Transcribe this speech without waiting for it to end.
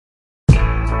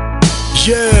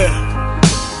Yeah,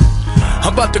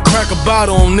 I'm about to crack a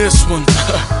bottle on this one.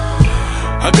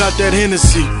 I got that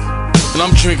Hennessy, and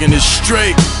I'm drinking it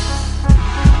straight.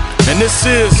 And this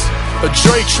is a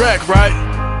Dre track, right?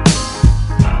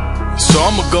 So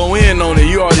I'ma go in on it,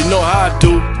 you already know how I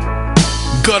do.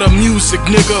 Gutter music,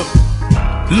 nigga.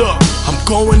 Look, I'm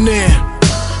going in.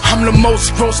 I'm the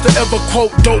most gross to ever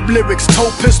quote dope lyrics,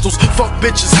 tote pistols, fuck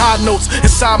bitches, high notes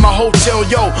inside my hotel,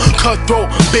 yo. Cutthroat,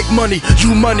 big money,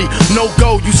 you money, no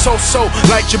go, you so-so,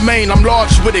 like Jermaine, I'm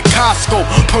large with it, Costco.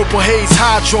 Purple haze,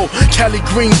 hydro, Cali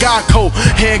green, Geico,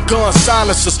 handgun,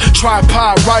 silencers,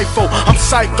 tripod, rifle. I'm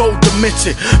psycho,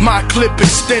 demented, my clip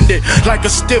extended, like a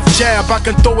stiff jab, I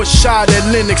can throw a shot at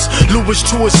Lennox. Louis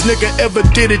truest nigga ever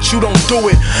did it, you don't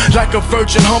do it. Like a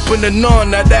virgin humping a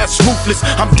nun, now that's ruthless.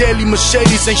 I'm daily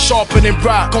Mercedes, ain't sharper than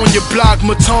rock. On your block,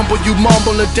 Matumble, you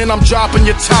mumble, and then I'm dropping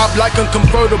your top like a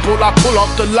convertible. I pull off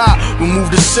the lot,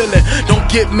 remove the ceiling, don't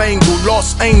get mangled.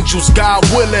 Lost angels, God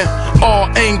willing, all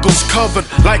angles covered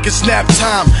like it's nap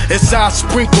time. As I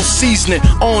sprinkle seasoning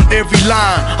on every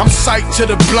line, I'm sight to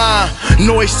the blind,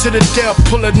 noise to the deaf.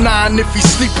 Pull a 9 if he's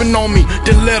sleeping on me,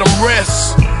 then let him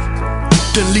rest.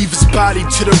 Then leave his body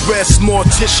to the rest.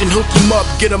 Mortician, hook him up,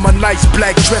 get him a nice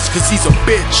black dress, cause he's a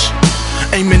bitch.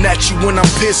 Aiming at you when I'm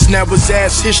pissed, now it's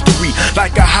ass history,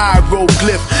 like a high road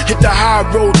glyph. Hit the high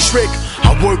road trick,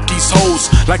 I work these hoes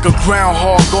like a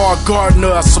groundhog or a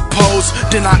gardener, I suppose.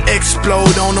 Then I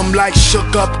explode on them like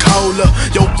shook up cola.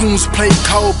 Yo goons play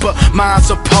cold, but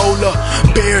mine's a polar.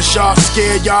 Bears, y'all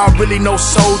scared, y'all really no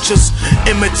soldiers.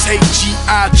 Imitate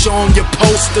G.I. Joe on your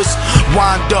posters.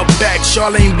 Wind up back,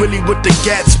 y'all ain't really with the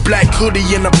gats. Black hoodie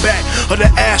in the back of the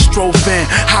Astro van.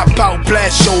 Hop out,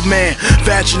 blast your man.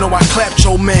 Vaginal, I clapped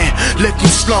your man. Let you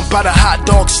slump by the hot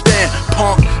dog stand.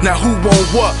 Punk, now who won't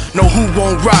what? No, who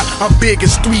won't rock? I'm big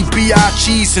as 3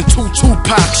 B.I.G.'s and 2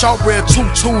 Tupacs. Y'all wear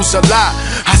tutus a lot.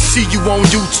 I see you on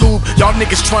YouTube. Y'all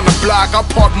niggas tryna block. I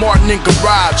park Martin in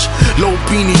garage. Low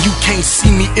beanie, you can't see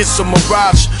me, it's a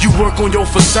mirage. You work on your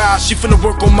facade, she finna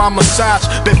work on my massage.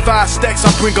 Bet 5 stacks,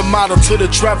 I bring a model to the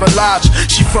Travelodge.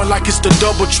 She front like it's the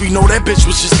double tree. No, that bitch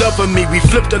was just loving me. We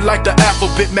flipped her like the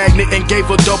alphabet magnet and gave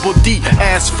her double D.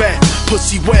 Ass fat,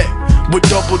 pussy wet with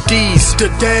double D's. The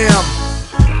damn,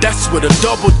 that's with a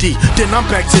double D. Then I'm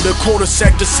back to the quarter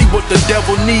sack to see what the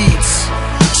devil needs.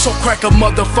 So crack a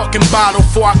motherfucking bottle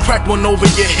before I crack one over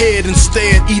your head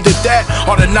instead. Either that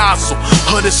or the nozzle.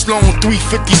 Hooded Sloan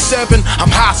 357, I'm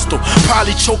hostile.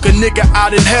 Probably choke a nigga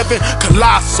out in heaven,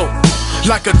 colossal.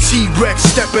 Like a T-Rex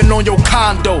stepping on your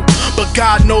condo. But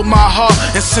God know my heart,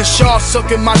 and since y'all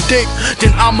sucking my dick, then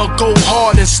I'ma go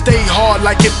hard and stay hard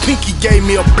like if Pinky gave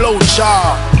me a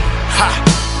blowjob. Ha!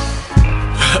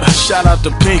 Shout out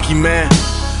to Pinky, man.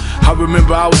 I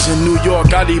remember I was in New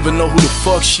York, I didn't even know who the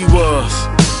fuck she was.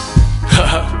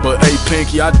 But hey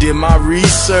Pinky, I did my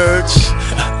research.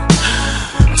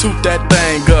 Toot that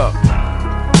thing up.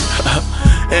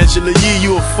 Angela Yee,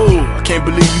 you a fool. I can't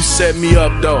believe you set me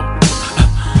up though.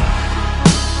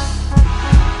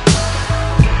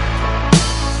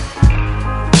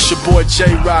 It's your boy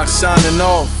J-Rock signing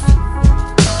off.